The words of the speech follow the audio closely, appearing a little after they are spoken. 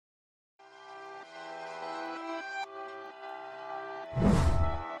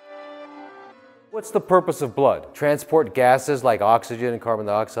What's the purpose of blood? Transport gases like oxygen and carbon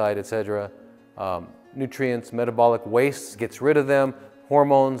dioxide, etc. Nutrients, metabolic wastes, gets rid of them,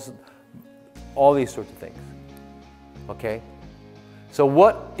 hormones, all these sorts of things. Okay? So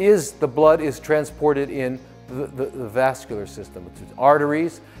what is the blood is transported in the vascular system? It's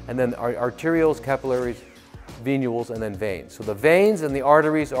arteries, and then arterioles, capillaries, venules, and then veins. So the veins and the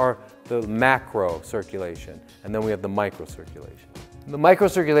arteries are the macrocirculation, and then we have the microcirculation. The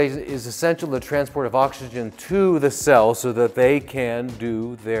microcirculation is essential to the transport of oxygen to the cell so that they can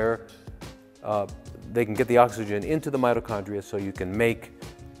do their, they can get the oxygen into the mitochondria so you can make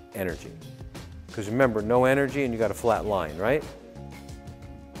energy. Because remember, no energy and you got a flat line, right?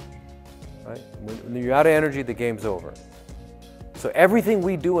 Right? When you're out of energy, the game's over. So everything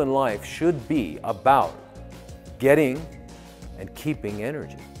we do in life should be about getting and keeping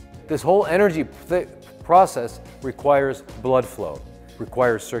energy. This whole energy process requires blood flow,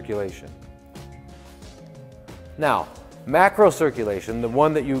 requires circulation. Now, macrocirculation, the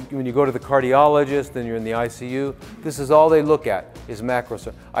one that when you go to the cardiologist and you're in the ICU, this is all they look at is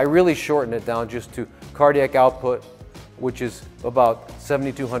macrocirculation. I really shorten it down just to cardiac output, which is about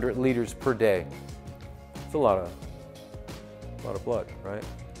 7,200 liters per day. It's a lot of blood, right?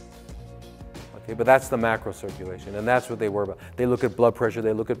 Okay, but that's the macrocirculation, and that's what they worry about. They look at blood pressure,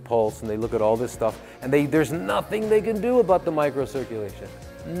 they look at pulse, and they look at all this stuff, and there's nothing they can do about the microcirculation.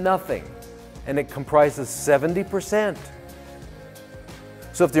 Nothing. And it comprises 70%.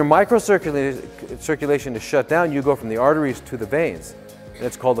 So if your microcirculation is shut down, you go from the arteries to the veins, and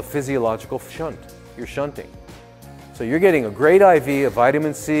it's called a physiological shunt. You're shunting. So you're getting a great IV of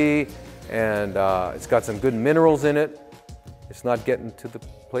vitamin C, and it's got some good minerals in it. It's not getting to the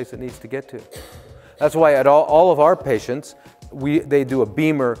place it needs to get to. That's why at all of our patients, they do a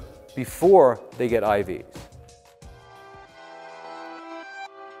beamer before they get IVs.